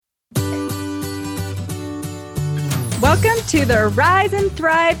Welcome to the Rise and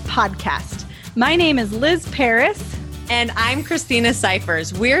Thrive podcast. My name is Liz Paris. And I'm Christina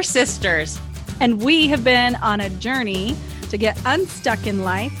Cyphers. We're sisters. And we have been on a journey to get unstuck in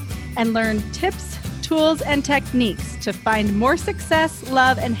life and learn tips, tools, and techniques to find more success,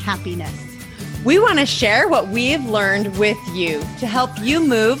 love, and happiness. We want to share what we've learned with you to help you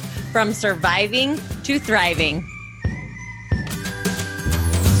move from surviving to thriving.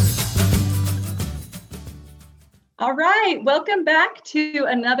 All right, welcome back to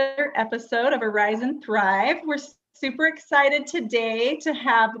another episode of Arise and Thrive. We're super excited today to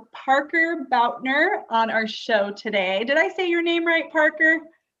have Parker Boutner on our show today. Did I say your name right, Parker?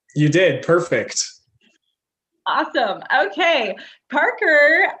 You did. Perfect. Awesome. Okay.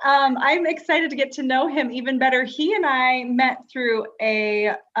 Parker, I'm excited to get to know him even better. He and I met through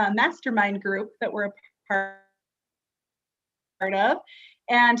a mastermind group that we're a part of.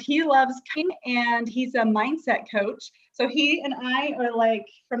 And he loves cooking, and he's a mindset coach. So he and I are like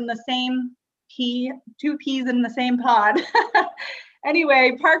from the same pea, two peas in the same pod.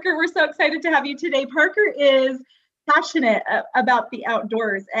 Anyway, Parker, we're so excited to have you today. Parker is passionate about the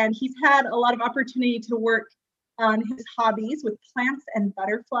outdoors, and he's had a lot of opportunity to work on his hobbies with plants and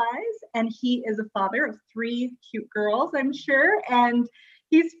butterflies. And he is a father of 3 cute girls, I'm sure. And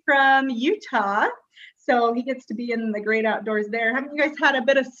he's from Utah. So he gets to be in the great outdoors there. Haven't you guys had a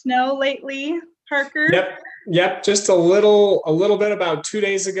bit of snow lately, Parker? Yep. Just a little bit about 2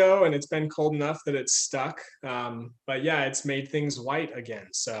 days ago, and it's been cold enough that it's stuck. But yeah, it's made things white again.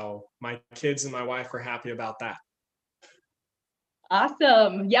 So my kids and my wife are happy about that.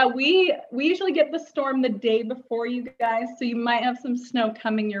 Awesome. Yeah, we usually get the storm the day before you guys, so you might have some snow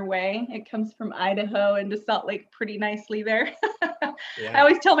coming your way. It comes from Idaho into Salt Lake pretty nicely there. Yeah. I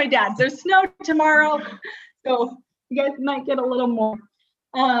always tell my dad, there's snow tomorrow, so you guys might get a little more.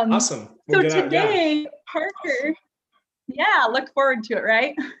 Awesome. So today, Parker, look forward to it,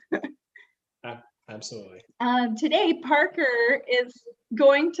 right? Absolutely. Today, Parker is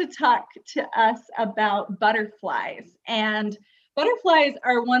going to talk to us about butterflies. And butterflies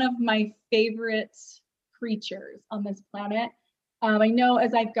are one of my favorite creatures on this planet. I know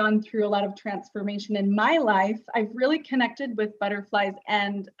as I've gone through a lot of transformation in my life, I've really connected with butterflies,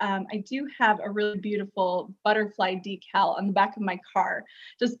 and I do have a really beautiful butterfly decal on the back of my car,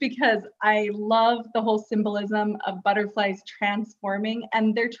 just because I love the whole symbolism of butterflies transforming,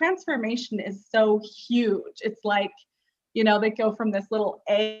 and their transformation is so huge. It's like, they go from this little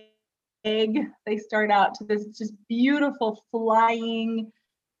egg, they start out to this just beautiful flying,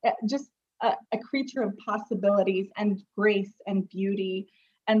 just a creature of possibilities and grace and beauty.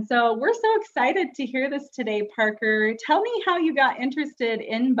 And so we're so excited to hear this today, Parker. Tell me how you got interested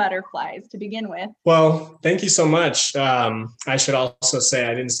in butterflies to begin with. Well, thank you so much. I should also say,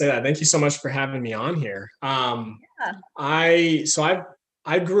 I didn't say that. Thank you so much for having me on here. I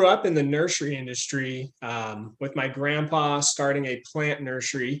grew up in the nursery industry with my grandpa starting a plant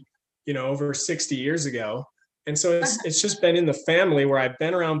nursery, over 60 years ago. And so it's just been in the family where I've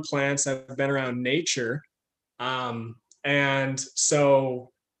been around plants, I've been around nature. And so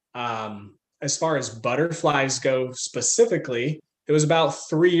as far as butterflies go specifically, it was about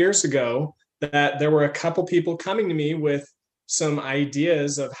 3 years ago that there were a couple people coming to me with some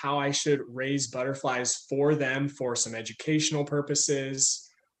ideas of how I should raise butterflies for them for some educational purposes,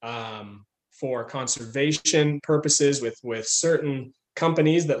 for conservation purposes with certain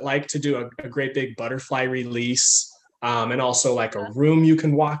companies that like to do a great big butterfly release, and also like a room you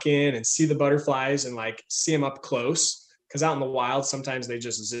can walk in and see the butterflies and like see them up close, because out in the wild sometimes they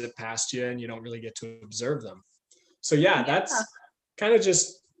just zip past you and you don't really get to observe them. So that's kind of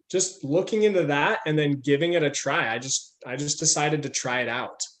just looking into that and then giving it a try. I just decided to try it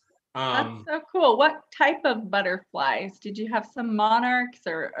out. That's so cool. What type of butterflies? Did you have some monarchs,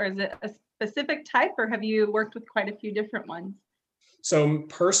 or is it a specific type, or have you worked with quite a few different ones? So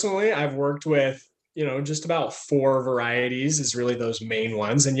personally, I've worked with, just about 4 varieties is really those main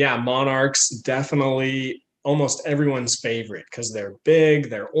ones. And monarchs, definitely almost everyone's favorite because they're big,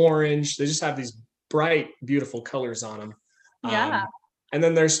 they're orange. They just have these bright, beautiful colors on them. Yeah. And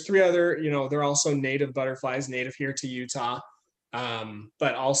then there's 3 other, they're also native butterflies, native here to Utah,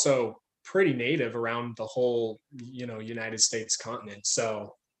 but also pretty native around the whole, United States continent.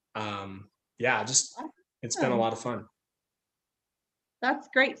 So it's been a lot of fun. That's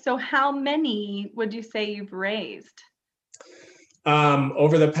great. So how many would you say you've raised?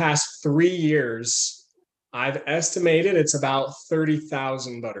 Over the past 3 years, I've estimated it's about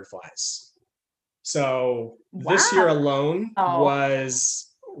 30,000 butterflies. So this year alone was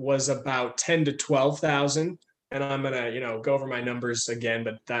about 10 to 12,000. And I'm going to, go over my numbers again,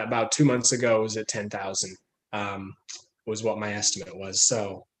 but that about 2 months ago was at 10,000. was what my estimate was.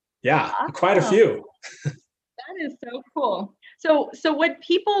 So yeah, Awesome. quite a few. That is so cool. So would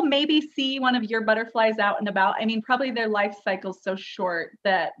people maybe see one of your butterflies out and about? I mean, probably their life cycle's so short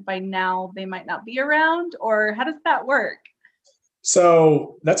that by now they might not be around, or how does that work?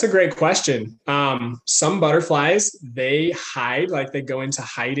 So that's a great question. Some butterflies, they hide, like they go into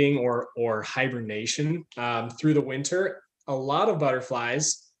hiding or hibernation through the winter. A lot of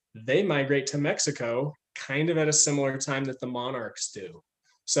butterflies, they migrate to Mexico kind of at a similar time that the monarchs do.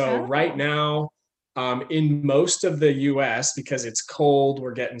 So right now, in most of the US, because it's cold,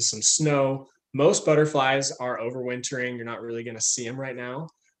 we're getting some snow. Most butterflies are overwintering. You're not really going to see them right now.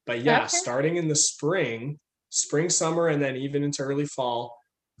 But yeah, starting in the spring, summer, and then even into early fall,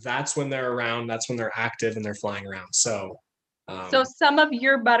 that's when they're around. That's when they're active and they're flying around. So some of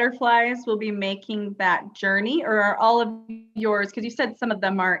your butterflies will be making that journey, or are all of yours, because you said some of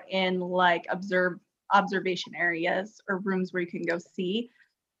them are in like observation areas or rooms where you can go see.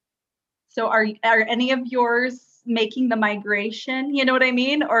 So are any of yours making the migration? You know what I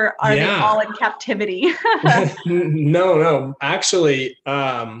mean? Or are they all in captivity? No. Actually,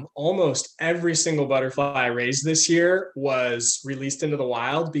 almost every single butterfly I raised this year was released into the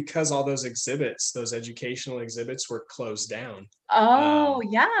wild because all those exhibits, those educational exhibits, were closed down. Oh,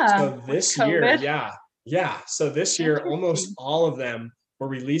 yeah. So this year, yeah. So this year, almost all of them were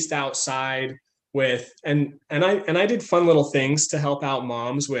released outside with, and I did fun little things to help out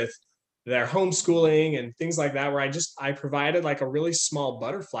moms with their homeschooling and things like that, where I provided like a really small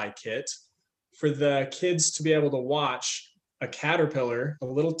butterfly kit for the kids to be able to watch a caterpillar, a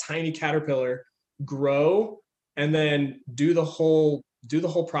little tiny caterpillar, grow and then do the whole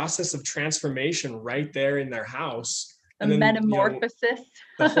process of transformation right there in their house. The metamorphosis.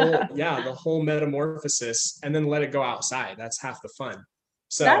 The whole metamorphosis, and then let it go outside. That's half the fun.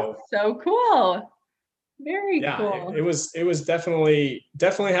 So that's so cool. Very cool. It was definitely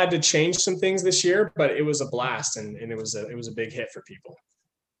had to change some things this year, but it was a blast, and it was a big hit for people.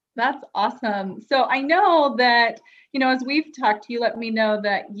 That's awesome. So I know that, as we've talked, you let me know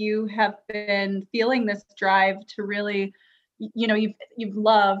that you have been feeling this drive to really, you've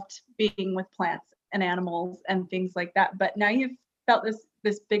loved being with plants and animals and things like that, but now you've felt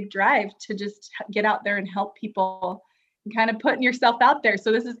this big drive to just get out there and help people, and kind of putting yourself out there.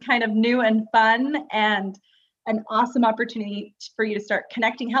 So this is kind of new and fun and an awesome opportunity for you to start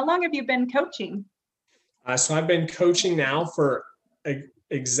connecting. How long have you been coaching? So I've been coaching now for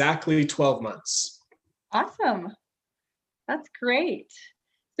exactly 12 months. Awesome. That's great.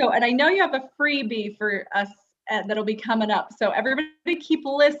 So, and I know you have a freebie for us that'll be coming up. So everybody keep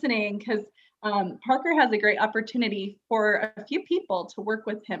listening, because Parker has a great opportunity for a few people to work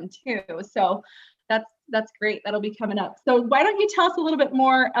with him too. So that's great. That'll be coming up. So why don't you tell us a little bit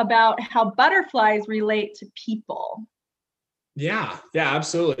more about how butterflies relate to people? Yeah,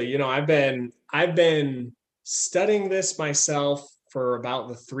 absolutely. I've been studying this myself for about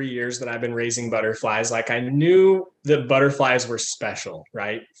the 3 years that I've been raising butterflies. Like, I knew that butterflies were special,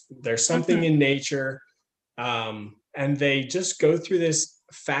 right? There's something in nature, and they just go through this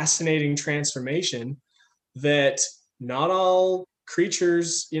fascinating transformation that not all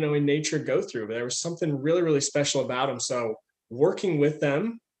creatures, in nature go through, but there was something really, really special about them. So working with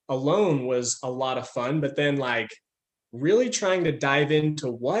them alone was a lot of fun, but then like really trying to dive into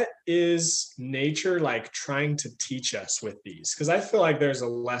what is nature like trying to teach us with these, because I feel like there's a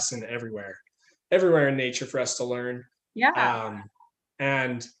lesson everywhere in nature for us to learn.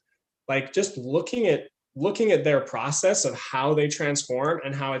 And like just looking at their process of how they transform,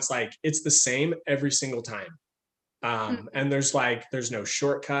 and how it's the same every single time. And there's no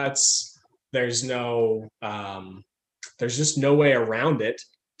shortcuts. There's just no way around it.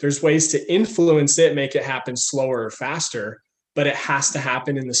 There's ways to influence it, make it happen slower or faster, but it has to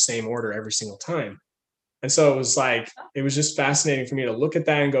happen in the same order every single time. And so it was just fascinating for me to look at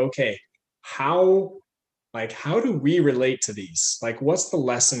that and go, okay, how do we relate to these? Like, what's the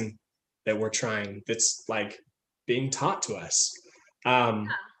lesson that we're trying, that's like being taught to us? And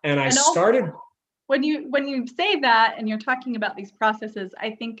I started. When you say that and you're talking about these processes,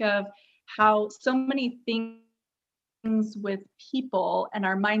 I think of how so many things with people and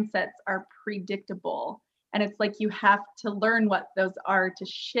our mindsets are predictable. And it's like you have to learn what those are to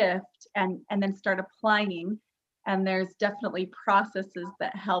shift and then start applying. And there's definitely processes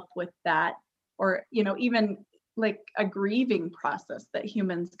that help with that. Or, even like a grieving process that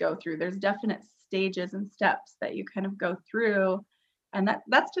humans go through. There's definite stages and steps that you kind of go through. And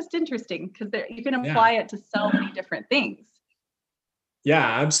that's just interesting, because you can apply it to so many different things.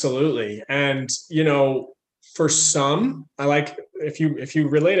 Yeah, absolutely. And, for some, I like, if you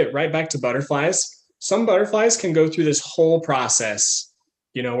relate it right back to butterflies, some butterflies can go through this whole process,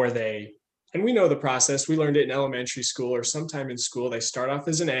 where and we know the process, we learned it in elementary school or sometime in school. They start off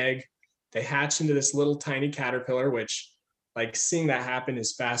as an egg, they hatch into this little tiny caterpillar, which, like, seeing that happen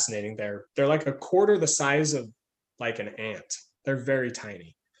is fascinating. They're like a quarter the size of like an ant. They're very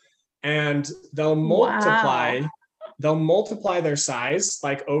tiny. And Wow. they'll multiply their size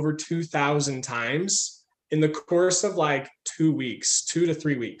like over 2,000 times in the course of like 2 weeks, 2 to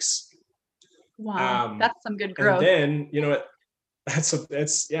 3 weeks. Wow. That's some good And growth. then,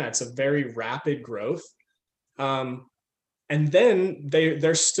 it's a very rapid growth. And then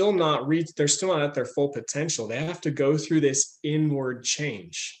they're still not at their full potential. They have to go through this inward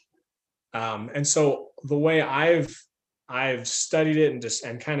change. And so the way I've studied it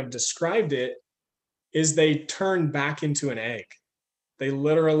and kind of described it is they turn back into an egg.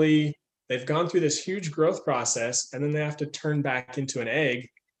 They've gone through this huge growth process, and then they have to turn back into an egg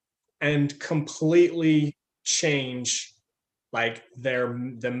and completely change like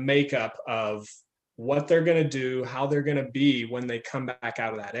the makeup of what they're going to do, how they're going to be when they come back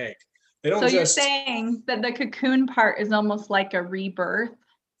out of that egg. They don't. So you're saying that the cocoon part is almost like a rebirth?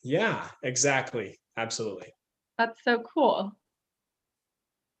 Yeah, exactly. Absolutely. That's so cool.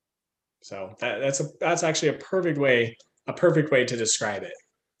 So that's actually a perfect way to describe it.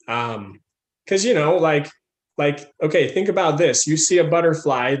 Because okay, think about this. You see a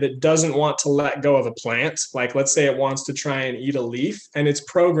butterfly that doesn't want to let go of a plant. Like, let's say it wants to try and eat a leaf, and it's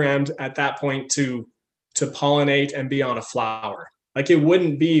programmed at that point to pollinate and be on a flower. Like, it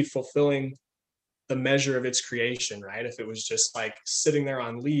wouldn't be fulfilling the measure of its creation, right? If it was just like sitting there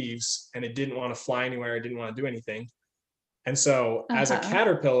on leaves and it didn't want to fly anywhere, it didn't want to do anything. And so as a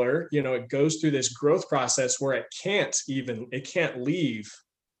caterpillar, it goes through this growth process where it can't leave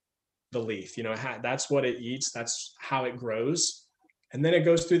the leaf. That's what it eats. That's how it grows. And then it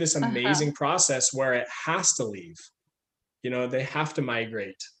goes through this amazing process where it has to leave. They have to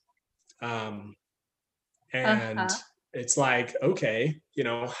migrate. And it's like, okay,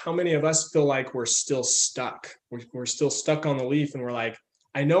 how many of us feel like we're still stuck? We're still stuck on the leaf, and we're like,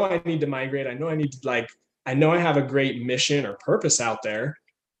 I know I need to migrate. I know I have a great mission or purpose out there.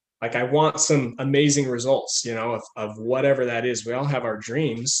 Like, I want some amazing results, of whatever that is. We all have our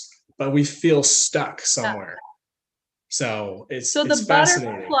dreams, but we feel stuck somewhere. So it's the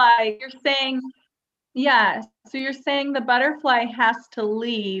butterfly, you're saying, yeah. So you're saying the butterfly has to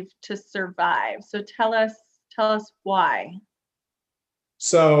leave to survive. So tell us why.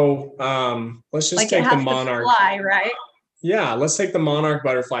 So let's just take the monarch. To fly, right? Yeah, let's take the monarch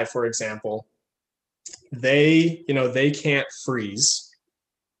butterfly, for example. They can't freeze,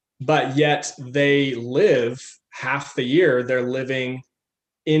 but yet they live half the year. They're living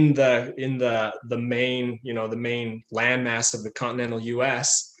in the main, the main landmass of the continental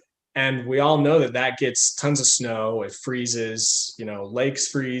US. And we all know that gets tons of snow. It freezes, lakes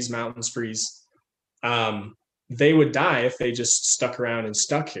freeze, mountains freeze. They would die if they just stuck around and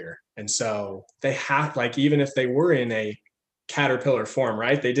stuck here. And so they have, like, even if they were in a caterpillar form,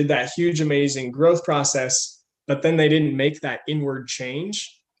 right? They did that huge, amazing growth process, but then they didn't make that inward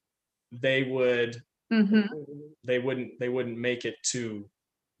change. They wouldn't make it to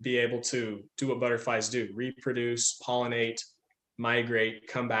be able to do what butterflies do: reproduce, pollinate, migrate,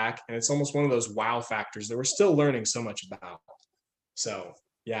 come back. And it's almost one of those wow factors that we're still learning so much about. So,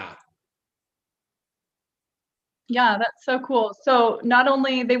 yeah. Yeah, that's so cool. So not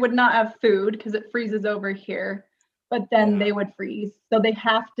only they would not have food because it freezes over here, but then they would freeze. So they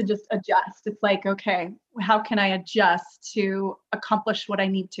have to just adjust. It's like, okay, how can I adjust to accomplish what I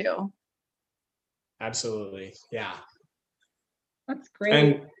need to? Absolutely. Yeah. That's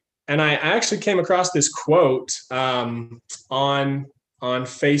great. And I actually came across this quote on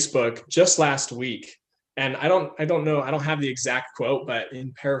Facebook just last week. And I don't know, I don't have the exact quote, but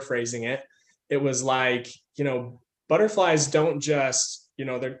in paraphrasing it, it was like, butterflies don't just,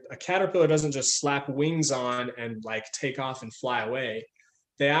 a caterpillar doesn't just slap wings on and like take off and fly away.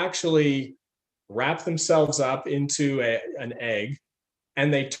 They actually wrap themselves up into an egg,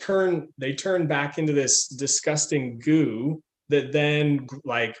 and they turn back into this disgusting goo that then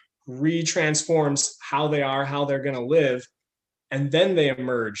like retransforms how they're going to live. And then they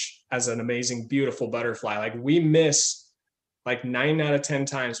emerge as an amazing, beautiful butterfly. Like, we miss, like, 9 out of 10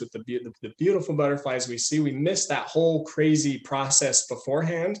 times with the beautiful butterflies we see, we miss that whole crazy process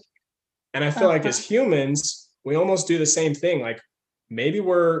beforehand. And I feel like as humans, we almost do the same thing. Like, maybe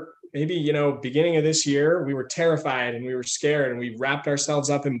beginning of this year, we were terrified and we were scared and we wrapped ourselves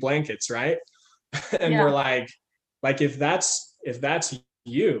up in blankets, right? And we're like, if that's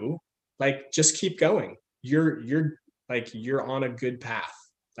you, like, just keep going. You're on a good path.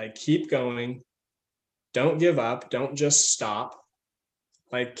 Like, keep going. don't give up. Don't just stop.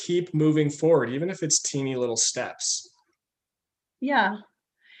 Like keep moving forward, even if it's teeny little steps. Yeah.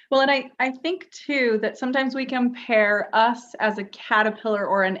 Well, and I think too that sometimes we compare us as a caterpillar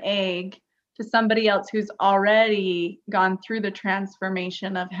or an egg to somebody else who's already gone through the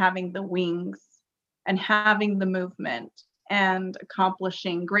transformation of having the wings and having the movement and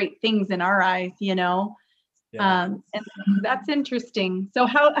accomplishing great things in our eyes, you know. Yeah. And that's interesting. So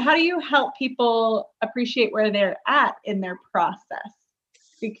how do you help people appreciate where they're at in their process?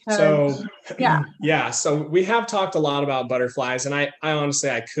 Because So yeah. yeah, so we have talked a lot about butterflies, and I honestly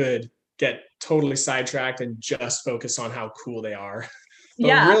I could get totally sidetracked and just focus on how cool they are. But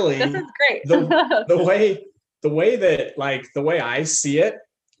Yeah, this really is great. the way that like the way I see it,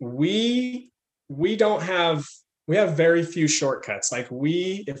 we don't have we have very few shortcuts. Like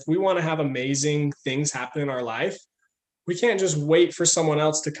if we want to have amazing things happen in our life, we can't just wait for someone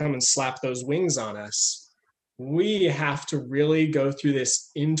else to come and slap those wings on us. We have to really go through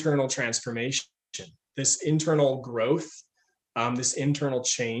this internal transformation, this internal growth, this internal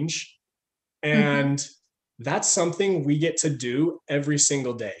change. And that's something we get to do every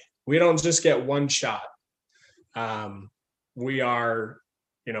single day. We don't just get one shot. We are,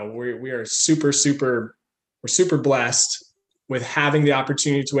 we are we're super blessed with having the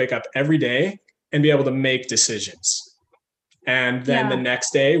opportunity to wake up every day and be able to make decisions. And then the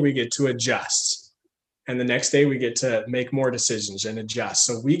next day we get to adjust. And the next day we get to make more decisions and adjust.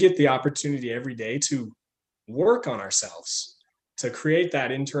 So we get the opportunity every day to work on ourselves, to create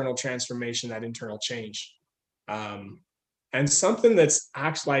that internal transformation, that internal change. And something that's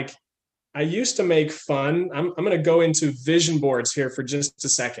actually like, I used to make fun. I'm going to go into vision boards here for just a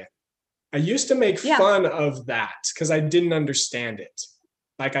second. I used to make fun of that because I didn't understand it.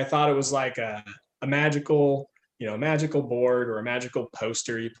 Like I thought it was like a magical, a magical board or a magical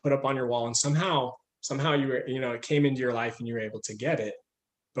poster you put up on your wall, and somehow you were, it came into your life and you were able to get it.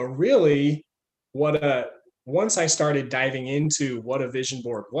 But really, once I started diving into what a vision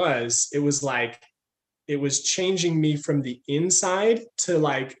board was, it was changing me from the inside to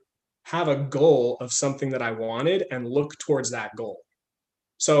like have a goal of something that I wanted and look towards that goal.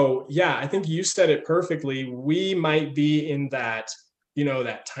 So yeah, I think you said it perfectly. We might be in that,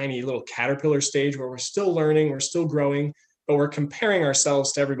 that tiny little caterpillar stage where we're still learning, we're still growing, but we're comparing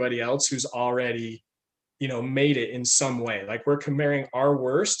ourselves to everybody else who's already, made it in some way. Like we're comparing our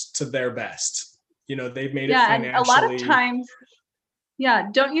worst to their best. They've made it financially. And a lot of times,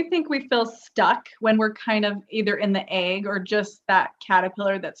 don't you think we feel stuck when we're kind of either in the egg or just that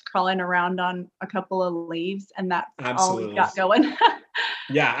caterpillar that's crawling around on a couple of leaves, and that's all we've got going?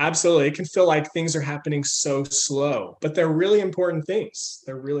 Yeah, absolutely. It can feel like things are happening so slow, but they're really important things.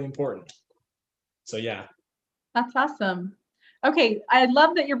 They're really important. So yeah. That's awesome. Okay, I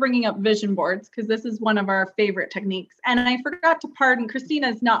love that you're bringing up vision boards because this is one of our favorite techniques. And I forgot to pardon,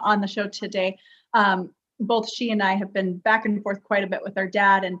 Christina's not on the show today. Both she and I have been back and forth quite a bit with our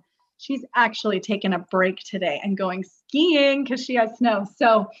dad, and she's actually taken a break today and going skiing because she has snow.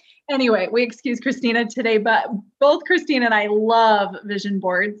 So anyway, we excuse Christina today, but both Christina and I love vision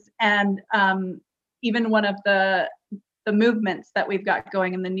boards. And even one of the movements that we've got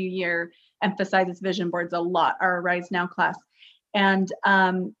going in the new year emphasizes vision boards a lot, our Arise Now class. And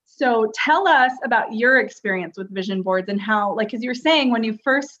so tell us about your experience with vision boards and how, like, as you're saying, when you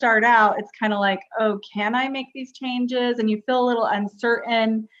first start out, it's kind of like, oh, can I make these changes? And you feel a little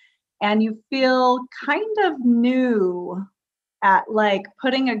uncertain and you feel kind of new at like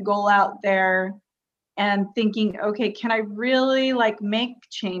putting a goal out there and thinking, okay, can I really like make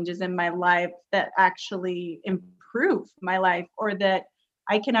changes in my life that actually improve my life, or that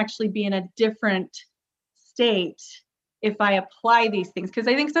I can actually be in a different state if I apply these things? Because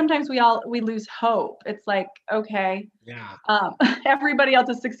I think sometimes we lose hope. It's like, okay, everybody else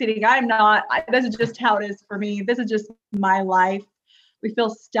is succeeding, I'm not. This is just how it is for me. This is just my life. We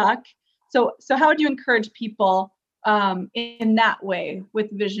feel stuck. So how would you encourage people in that way with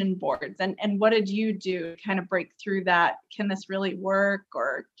vision boards? And what did you do to kind of break through that? Can this really work,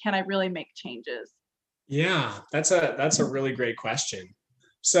 or can I really make changes? Yeah, that's a really great question.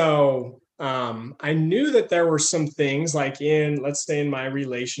 So I knew that there were some things like let's say in my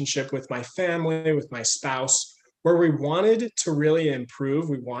relationship with my family, with my spouse, where we wanted to really improve.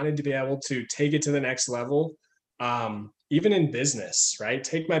 We wanted to be able to take it to the next level. Even in business, right?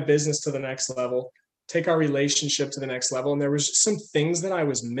 Take my business to the next level, take our relationship to the next level. And there was just some things that I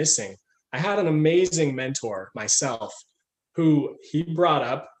was missing. I had an amazing mentor myself who he brought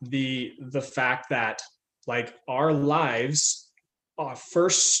up the fact that like our lives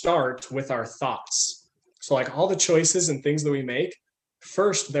first start with our thoughts. So like all the choices and things that we make,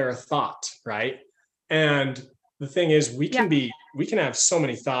 first they're a thought, right? And the thing is, we Yeah. can have so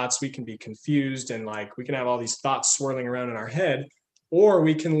many thoughts, we can be confused, and like we can have all these thoughts swirling around in our head, or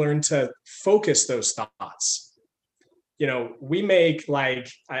we can learn to focus those thoughts. We make like,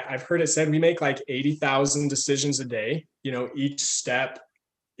 I've heard it said, we make like 80,000 decisions a day, each step,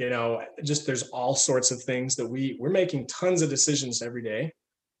 just there's all sorts of things that we're making tons of decisions every day.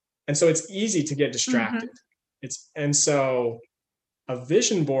 And so it's easy to get distracted. And so a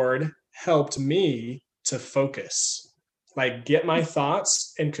vision board helped me to focus, like get my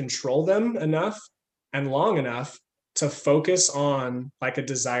thoughts and control them enough and long enough to focus on like a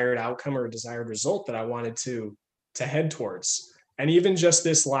desired outcome or a desired result that I wanted to head towards. And even just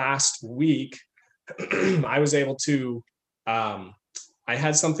this last week, I was able to, I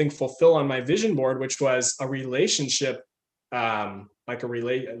had something fulfill on my vision board, which was a relationship,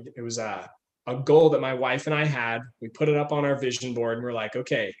 it was a goal that my wife and I had. We put it up on our vision board and we're like,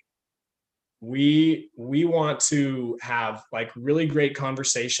 okay, we want to have like really great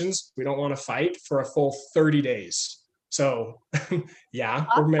conversations. We don't want to fight for a full 30 days. So yeah,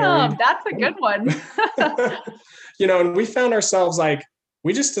 awesome. We're married. That's a good one. And we found ourselves like,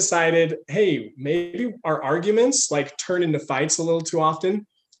 we just decided, hey, maybe our arguments like turn into fights a little too often.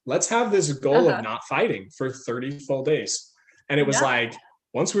 Let's have this goal of not fighting for 30 full days. And it was like,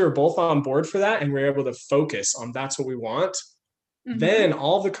 once we were both on board for that and we were able to focus on that's what we want, then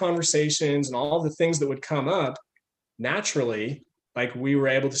all the conversations and all the things that would come up naturally, like we were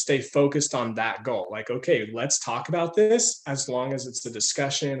able to stay focused on that goal. Like, okay, let's talk about this, as long as it's a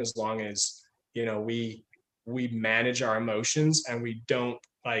discussion, as long as, we manage our emotions and we don't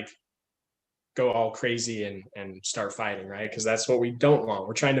like go all crazy and start fighting, right? Because that's what we don't want.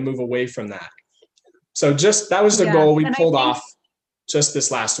 We're trying to move away from that. So just that was the goal we pulled off just this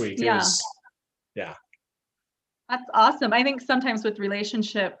last week. It was, That's awesome. I think sometimes with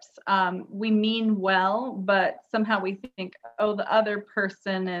relationships, we mean well, but somehow we think, oh, the other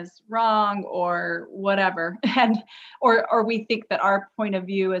person is wrong or whatever. Or we think that our point of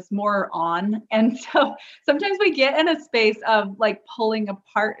view is more on. And so sometimes we get in a space of like pulling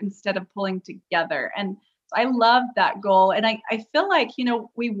apart instead of pulling together. And I love that goal. And I feel like,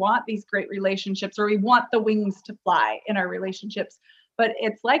 we want these great relationships, or we want the wings to fly in our relationships. But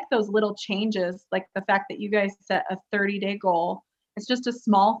it's like those little changes, like the fact that you guys set a 30-day goal. It's just a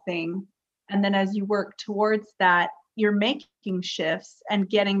small thing. And then as you work towards that, you're making shifts and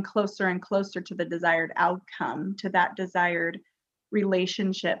getting closer and closer to the desired outcome, to that desired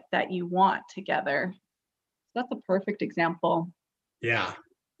relationship that you want together. So that's a perfect example. Yeah.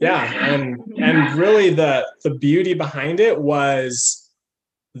 And really the beauty behind it was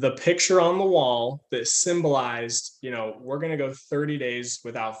the picture on the wall that symbolized, we're going to go 30 days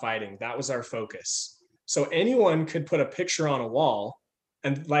without fighting. That was our focus. So anyone could put a picture on a wall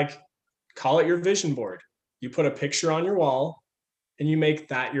and like call it your vision board. You put a picture on your wall and you make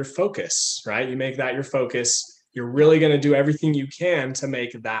that your focus, right? You make that your focus. You're really going to do everything you can to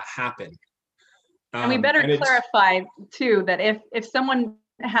make that happen. And we better clarify too, that if someone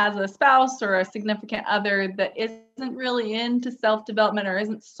has a spouse or a significant other that isn't really into self-development or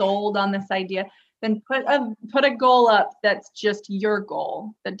isn't sold on this idea, then put a goal up that's just your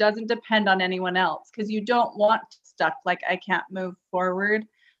goal, that doesn't depend on anyone else, because you don't want stuck like I can't move forward.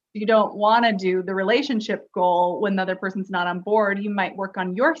 You don't want to do the relationship goal when the other person's not on board. You might work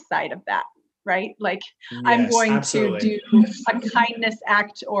on your side of that, right? Like, yes, I'm going to do a kindness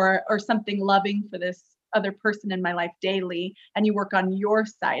act or something loving for this other person in my life daily, and you work on your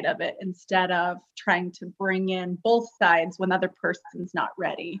side of it instead of trying to bring in both sides when the other person's not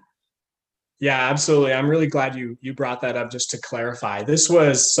ready. Yeah, absolutely. I'm really glad you brought that up, just to clarify. This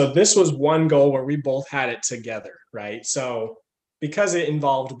was one goal where we both had it together, right? So because it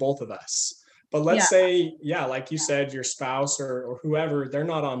involved both of us. But let's say, like you said, your spouse or whoever, they're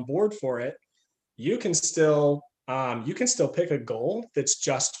not on board for it. You can still pick a goal that's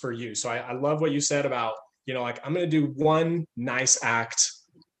just for you. So I love what you said about, like, I'm going to do one nice act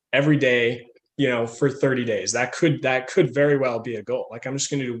every day, for 30 days. That could very well be a goal. Like, I'm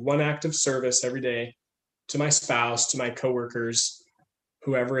just going to do one act of service every day to my spouse, to my coworkers,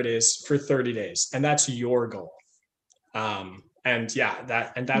 whoever it is, for 30 days. And that's your goal. That's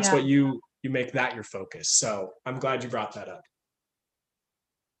what you make that your focus. So I'm glad you brought that up.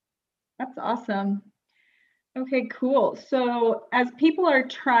 That's awesome. Okay, cool. So as people are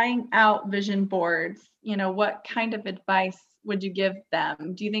trying out vision boards, what kind of advice would you give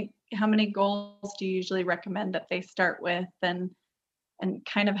them? Do you think, how many goals do you usually recommend that they start with, and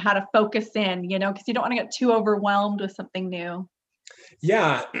kind of how to focus in, because you don't want to get too overwhelmed with something new?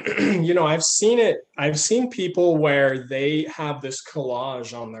 Yeah. I've seen people where they have this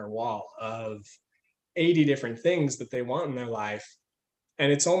collage on their wall of 80 different things that they want in their life.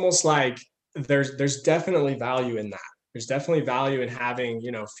 And it's almost like there's definitely value in that. There's definitely value in having,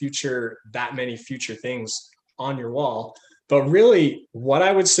 that many future things on your wall. But really, what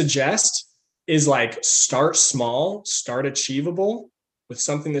I would suggest is like start small, start achievable with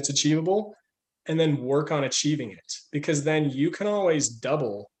something that's achievable, and then work on achieving it, because then you can always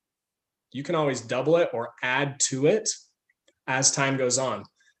double it or add to it as time goes on.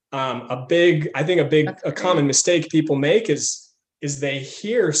 A common mistake people make is they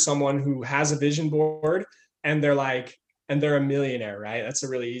hear someone who has a vision board and they're a millionaire, right? That's a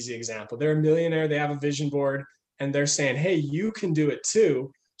really easy example. They're a millionaire, they have a vision board, and they're saying, hey, you can do it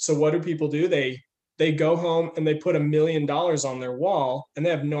too. So what do people do? They go home and they put $1 million on their wall, and they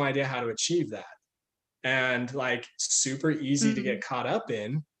have no idea how to achieve that. And like, super easy to get caught up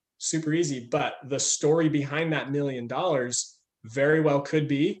in, super easy. But the story behind that $1 million very well could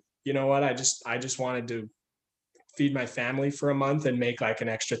be, you know what, I just wanted to feed my family for a month and make like an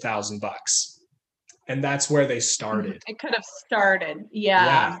extra $1,000. And that's where they started. It could have started.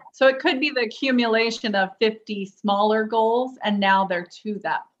 Yeah. So it could be the accumulation of 50 smaller goals, and now they're to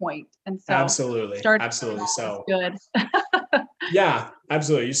that point. And so absolutely. So good. Yeah,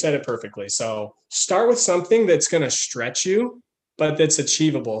 absolutely. You said it perfectly. So start with something that's going to stretch you, but that's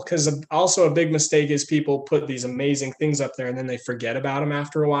achievable. Because also a big mistake is people put these amazing things up there and then they forget about them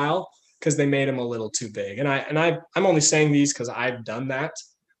after a while because they made them a little too big. And I'm only saying these because I've done that.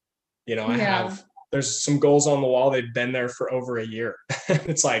 There's some goals on the wall. They've been there for over a year.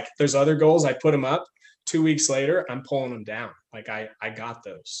 It's like, there's other goals. I put them up 2 weeks later, I'm pulling them down. Like I got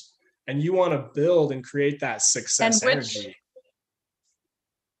those. And you want to build and create that success energy.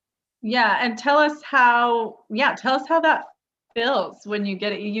 Yeah. And tell us how that feels when you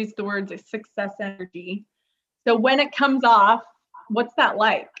get it. You use the words success energy. So when it comes off, what's that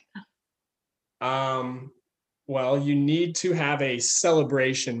like? Well, you need to have a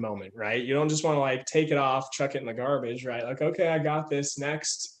celebration moment, right? You don't just want to like take it off, chuck it in the garbage, right? Like, okay, I got this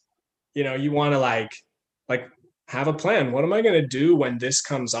next. You want to like have a plan. What am I going to do when this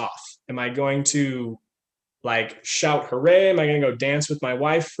comes off? Am I going to like shout hooray? Am I going to go dance with my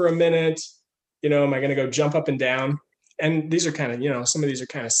wife for a minute? Am I going to go jump up and down? And these are kind of, some of these are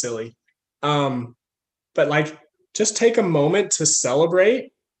kind of silly. But like, just take a moment to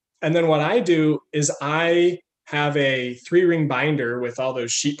celebrate. And then what I do is I have a 3-ring binder with all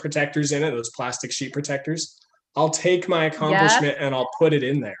those sheet protectors in it, those plastic sheet protectors. I'll take my accomplishment and I'll put it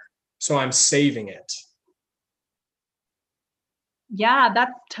in there. So I'm saving it. Yeah,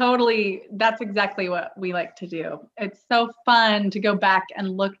 that's exactly what we like to do. It's so fun to go back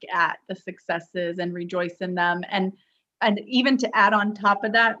and look at the successes and rejoice in them. And even to add on top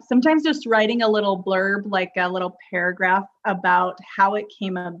of that, sometimes just writing a little blurb, like a little paragraph about how it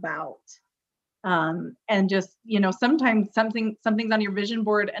came about. And just, sometimes something's on your vision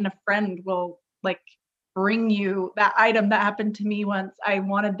board and a friend will like bring you that item. That happened to me once. I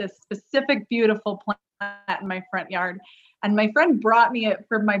wanted this specific beautiful plant in my front yard, and my friend brought me it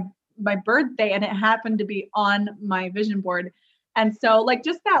for my birthday, and it happened to be on my vision board. And so like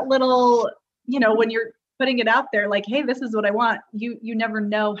just that little, when you're putting it out there, like, hey, this is what I want. You never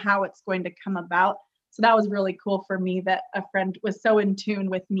know how it's going to come about. So that was really cool for me that a friend was so in tune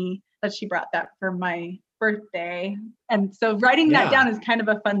with me that she brought that for my birthday. And so writing that down is kind of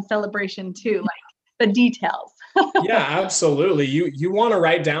a fun celebration too, like the details. Yeah, absolutely. You want to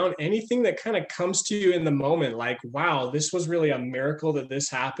write down anything that kind of comes to you in the moment, like, wow, this was really a miracle that this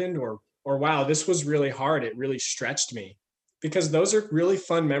happened, or wow, this was really hard. It really stretched me. Because those are really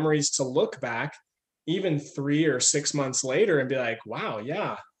fun memories to look back even 3 or 6 months later and be like, wow,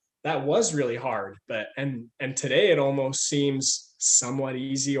 yeah, that was really hard. But and today it almost seems somewhat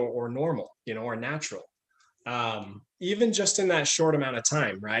easy or normal, or natural. Even just in that short amount of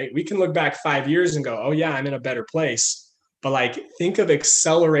time, right? We can look back 5 years and go, oh yeah, I'm in a better place. But like, think of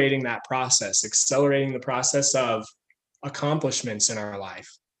accelerating the process of accomplishments in our life.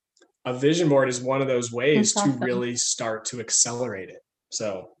 A vision board is one of those ways to really start to accelerate it.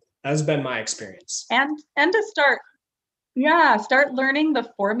 So that's been my experience. And to start learning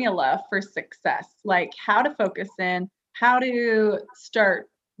the formula for success, like how to focus in, how to start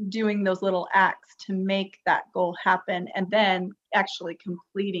doing those little acts to make that goal happen, and then actually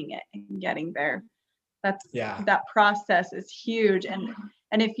completing it and getting there. That process is huge.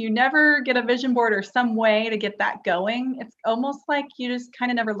 And if you never get a vision board or some way to get that going, it's almost like you just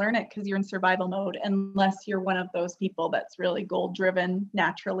kind of never learn it because you're in survival mode, unless you're one of those people that's really goal driven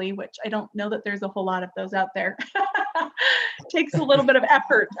naturally, which I don't know that there's a whole lot of those out there. Takes a little bit of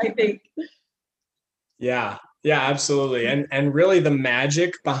effort, I think. Yeah. Yeah, absolutely. And really the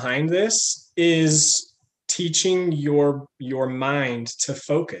magic behind this is teaching your mind to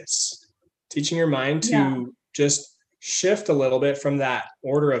focus. Teaching your mind Yeah. to just shift a little bit from that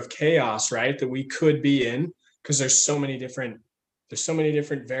order of chaos, right? That we could be in, because there's so many different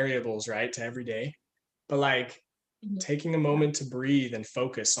variables, right, to every day. But like Mhm. taking a Yeah. moment to breathe and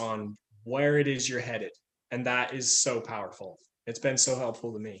focus on where it is you're headed. And that is so powerful. It's been so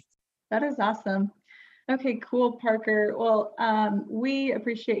helpful to me. That is awesome. Okay, cool, Parker. Well, we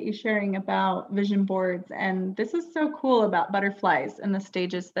appreciate you sharing about vision boards. And this is so cool about butterflies and the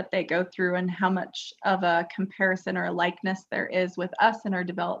stages that they go through and how much of a comparison or a likeness there is with us in our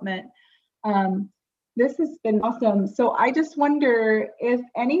development. Um, this has been awesome. So I just wonder if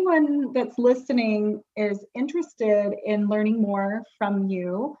anyone that's listening is interested in learning more from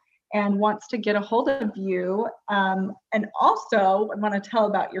you and wants to get a hold of you. And also, I want to tell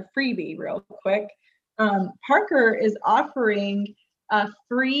about your freebie real quick. Parker is offering a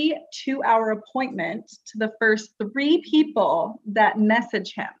free 2-hour appointment to the first 3 people that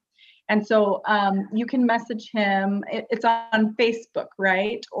message him. And so you can message him. It's on Facebook,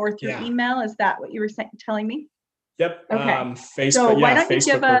 right? Or through Yeah. email. Is that what you were telling me? Yep. Okay. Facebook. So why Yeah, don't you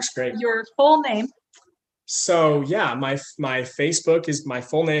give Facebook us works great. your full name? So yeah, my Facebook is, my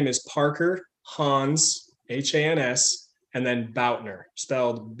full name is Parker Hans, Hans, and then Bautner,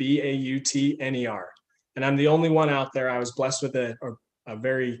 spelled Bautner. And I'm the only one out there. I was blessed with a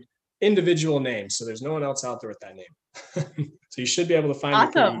very individual name. So there's no one else out there with that name. So you should be able to find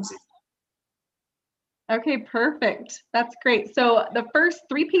me pretty Awesome. easy. Okay, perfect. That's great. So the first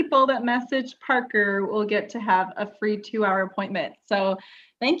 3 people that message Parker will get to have a free 2-hour appointment. So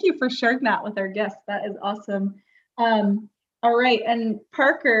thank you for sharing that with our guests. That is awesome. All right, and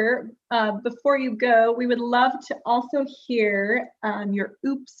Parker, before you go, we would love to also hear your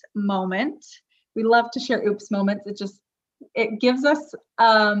oops moment. We love to share oops moments. It gives us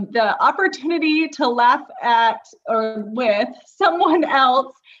the opportunity to laugh at or with someone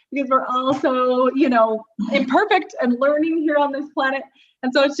else, because we're also, imperfect and learning here on this planet.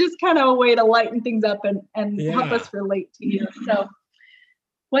 And so it's just kind of a way to lighten things up and help us relate to you. So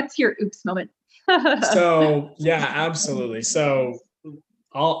what's your oops moment? So yeah, absolutely. So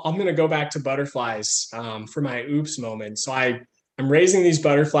I'm going to go back to butterflies for my oops moment. So I'm raising these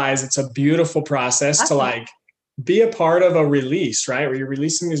butterflies. It's a beautiful process to like be a part of a release, right? Where you're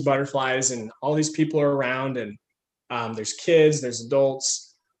releasing these butterflies and all these people are around, and there's kids, there's adults.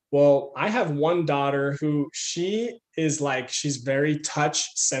 Well, I have one daughter who she's very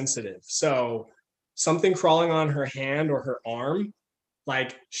touch sensitive. So something crawling on her hand or her arm,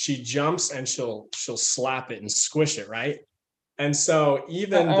 like she jumps and she'll slap it and squish it, right? And so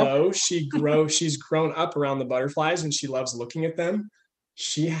even though she's grown up around the butterflies and she loves looking at them,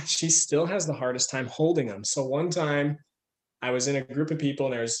 she still has the hardest time holding them. So one time I was in a group of people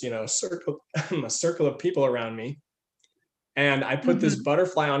and there's, a circle of people around me. And I put this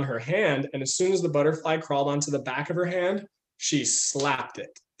butterfly on her hand, and as soon as the butterfly crawled onto the back of her hand, she slapped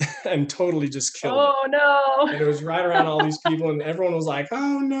it and totally just killed it. Oh no. And it was right around all these people, and everyone was like,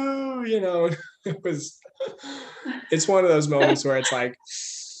 oh no, it's one of those moments where it's like,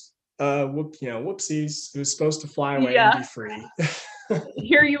 whoopsies, it was supposed to fly away and be free.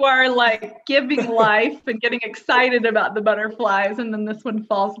 Here you are, like giving life and getting excited about the butterflies, and then this one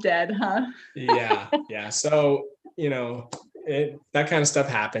falls dead, huh? Yeah. So, that kind of stuff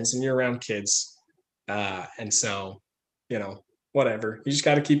happens, and you're around kids. And so, whatever, you just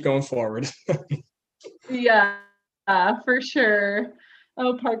got to keep going forward. Yeah, for sure.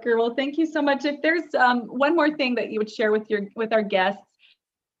 Oh, Parker, well, thank you so much. If there's one more thing that you would share with our guests,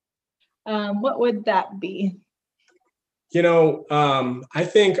 what would that be? I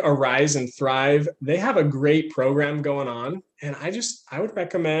think Arise and Thrive, they have a great program going on. And I would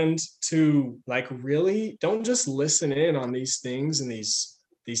recommend to like really don't just listen in on these things and these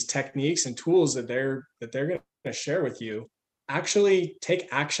techniques and tools that they're going to share with you. Actually take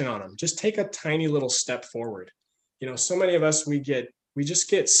action on them. Just take a tiny little step forward. So many of us, we just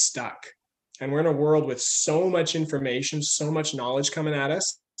get stuck, and we're in a world with so much information, so much knowledge coming at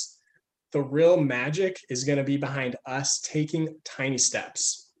us. The real magic is going to be behind us taking tiny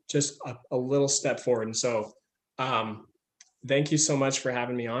steps, just a little step forward. And so, thank you so much for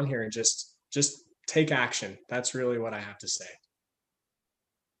having me on here, and just take action. That's really what I have to say.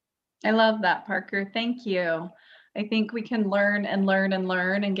 I love that, Parker. Thank you. I think we can learn and learn and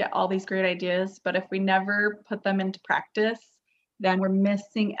learn and get all these great ideas, but if we never put them into practice, then we're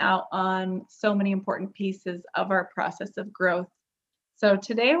missing out on so many important pieces of our process of growth. So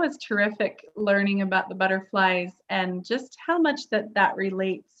today was terrific learning about the butterflies and just how much that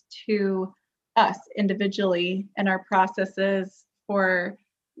relates to us individually and our processes for,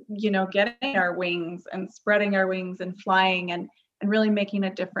 getting our wings and spreading our wings and flying and really making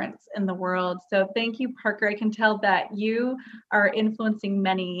a difference in the world. So thank you, Parker. I can tell that you are influencing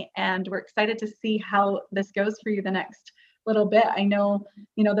many, and we're excited to see how this goes for you the next little bit. I know,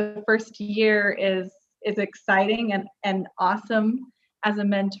 the first year is exciting and awesome as a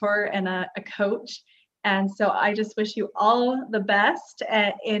mentor and a coach. And so I just wish you all the best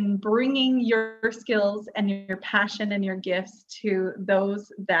in bringing your skills and your passion and your gifts to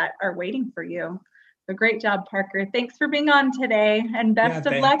those that are waiting for you. So great job, Parker. Thanks for being on today, and best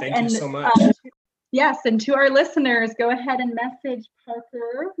of luck. Thank you so much. Yes, and to our listeners, go ahead and message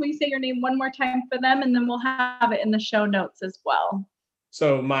Parker. Will you say your name one more time for them, and then we'll have it in the show notes as well.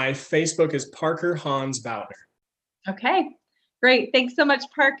 So my Facebook is Parker Hans Bauer. Okay, great. Thanks so much,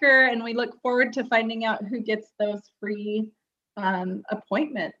 Parker, and we look forward to finding out who gets those free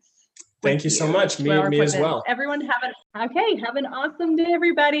appointments. Thank you so much. Me as well. Everyone have an awesome day,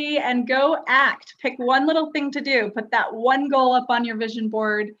 everybody, and go act. Pick one little thing to do. Put that one goal up on your vision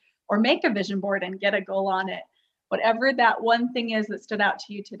board, or make a vision board and get a goal on it. Whatever that one thing is that stood out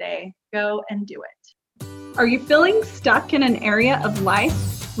to you today, go and do it. Are you feeling stuck in an area of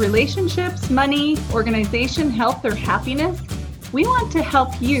life, relationships, money, organization, health, or happiness? We want to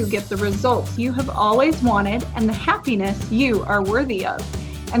help you get the results you have always wanted and the happiness you are worthy of.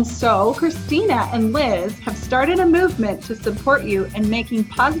 And so Christina and Liz have started a movement to support you in making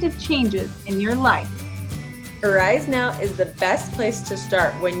positive changes in your life. Arise Now is the best place to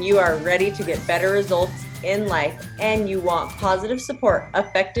start when you are ready to get better results in life and you want positive support,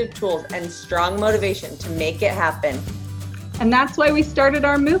 effective tools, and strong motivation to make it happen. And that's why we started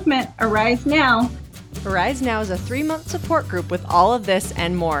our movement, Arise Now. Arise Now is a 3-month support group with all of this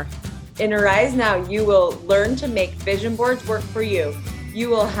and more. In Arise Now, you will learn to make vision boards work for you. You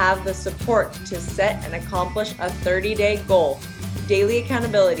will have the support to set and accomplish a 30-day goal, daily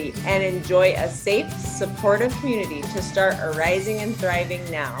accountability, and enjoy a safe, supportive community to start arising and thriving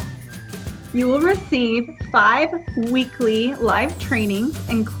now. You will receive 5 weekly live trainings,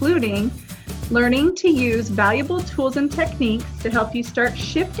 including learning to use valuable tools and techniques to help you start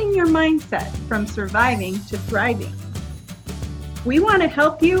shifting your mindset from surviving to thriving. We want to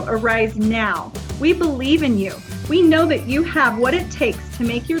help you arise now. We believe in you. We know that you have what it takes to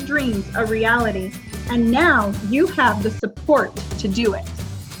make your dreams a reality, and now you have the support to do it.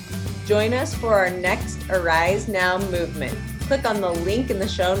 Join us for our next Arise Now movement. Click on the link in the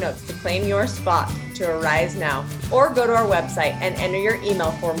show notes to claim your spot to Arise Now, or go to our website and enter your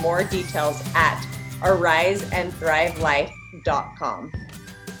email for more details at ariseandthrivelife.com.